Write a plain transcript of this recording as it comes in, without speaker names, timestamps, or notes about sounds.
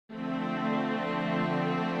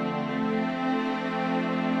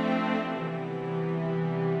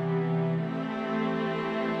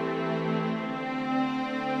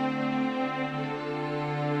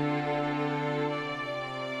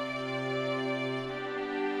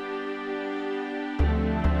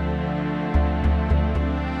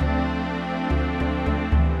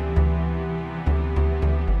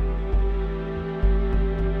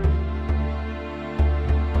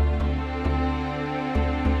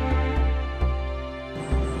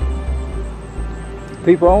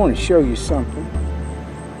People, I want to show you something.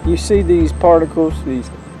 You see these particles, these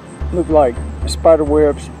look like spider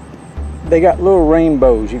webs. They got little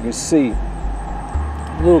rainbows. You can see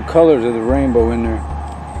little colors of the rainbow in there.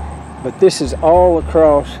 But this is all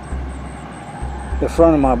across the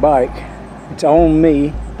front of my bike. It's on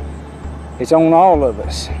me. It's on all of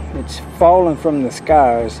us. It's falling from the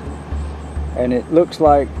skies, and it looks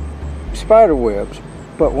like spider webs.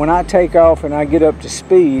 But when I take off and I get up to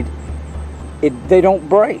speed, they don't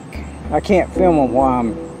break. I can't film them while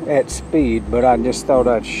I'm at speed, but I just thought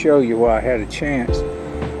I'd show you while I had a chance.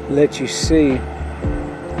 Let you see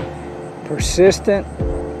persistent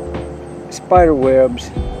spider webs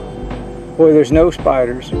where there's no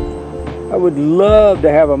spiders. I would love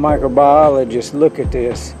to have a microbiologist look at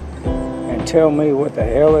this and tell me what the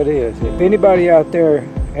hell it is. If anybody out there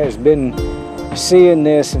has been seeing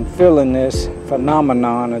this and feeling this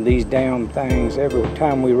phenomenon of these damn things every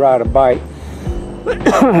time we ride a bike,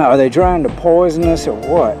 are they trying to poison us or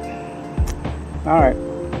what? Alright,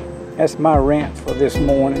 that's my rant for this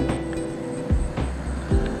morning.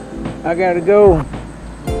 I gotta go.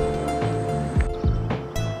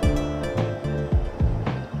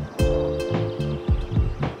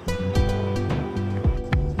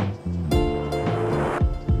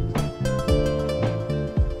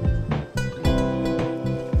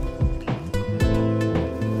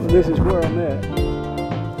 This is where I'm at.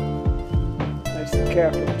 That's the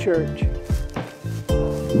Catholic Church.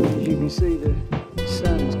 As you can see, the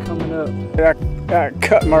sun is coming up. I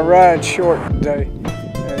cut my ride short today.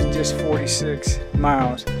 It's just 46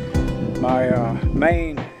 miles. My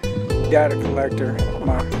main data collector,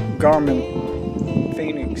 my Garmin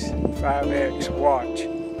Phoenix 5X watch,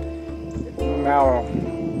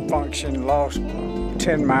 malfunction, lost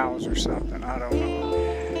 10 miles or something. I don't know.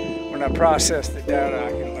 When I process the data, I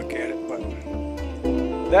can look at it, but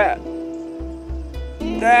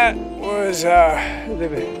that was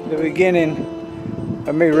the beginning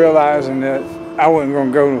of me realizing that I wasn't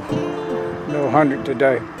going to go no 100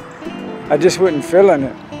 today. I just wasn't feeling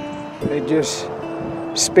it.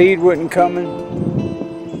 Speed wasn't coming.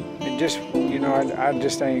 It just, you know, I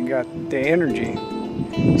just ain't got the energy,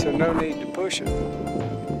 so no need to push it.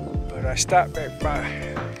 But I stopped back by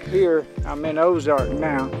here. I'm in Ozark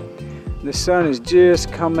now. The sun is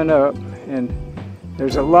just coming up, and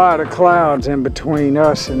there's a lot of clouds in between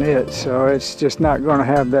us and it, so it's just not going to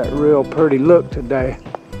have that real pretty look today.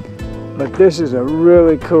 But this is a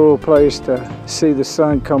really cool place to see the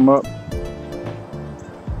sun come up,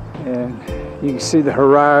 and you can see the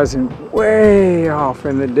horizon way off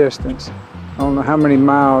in the distance. I don't know how many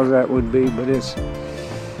miles that would be, but it's,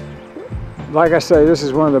 like I say, this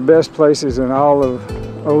is one of the best places in all of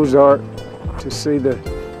Ozark to see the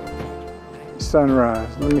sunrise.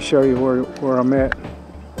 Let me show you where I'm at.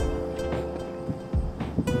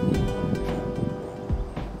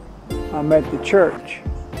 I'm at the church,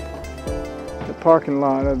 the parking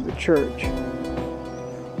lot of the church.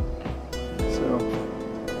 So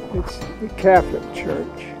it's the Catholic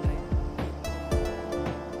Church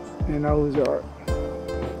in Ozark.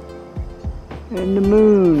 And the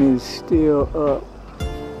moon is still up.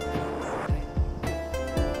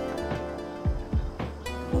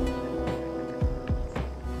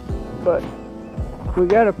 But we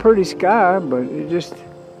got a pretty sky, but you just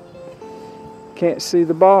can't see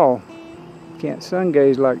the ball. Can't sun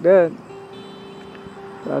gaze like that.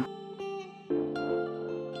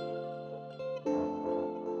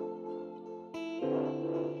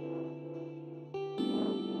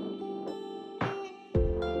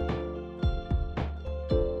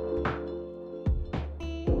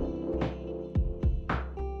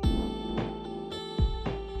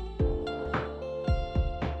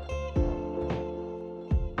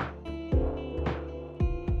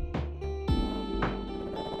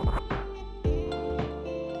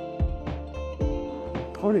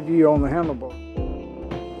 Point of view on the handlebar.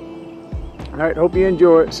 Alright, hope you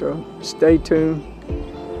enjoy it, so stay tuned.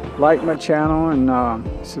 Like my channel and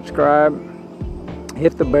subscribe.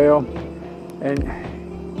 Hit the bell. And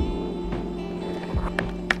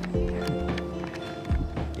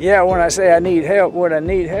yeah, when I say I need help, what I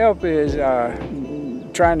need help is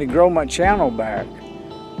trying to grow my channel back.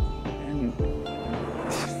 And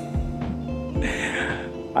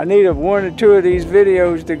I need one or two of these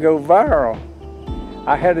videos to go viral.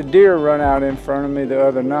 I had a deer run out in front of me the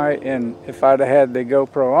other night, and if I'd have had the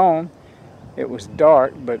GoPro on, it was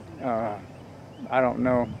dark, but I don't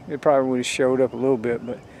know. It probably would have showed up a little bit,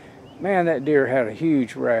 but man, that deer had a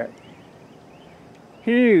huge rack.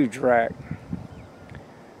 Huge rack.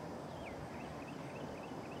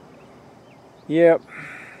 Yep.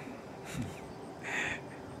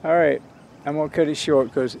 All right. I'm gonna cut it short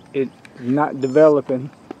because it's not developing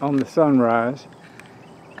on the sunrise.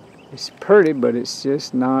 It's pretty, but it's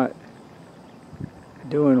just not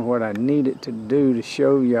doing what I need it to do to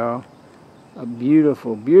show y'all a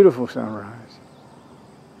beautiful, beautiful sunrise.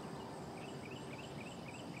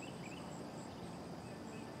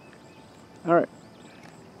 All right,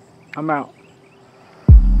 I'm out.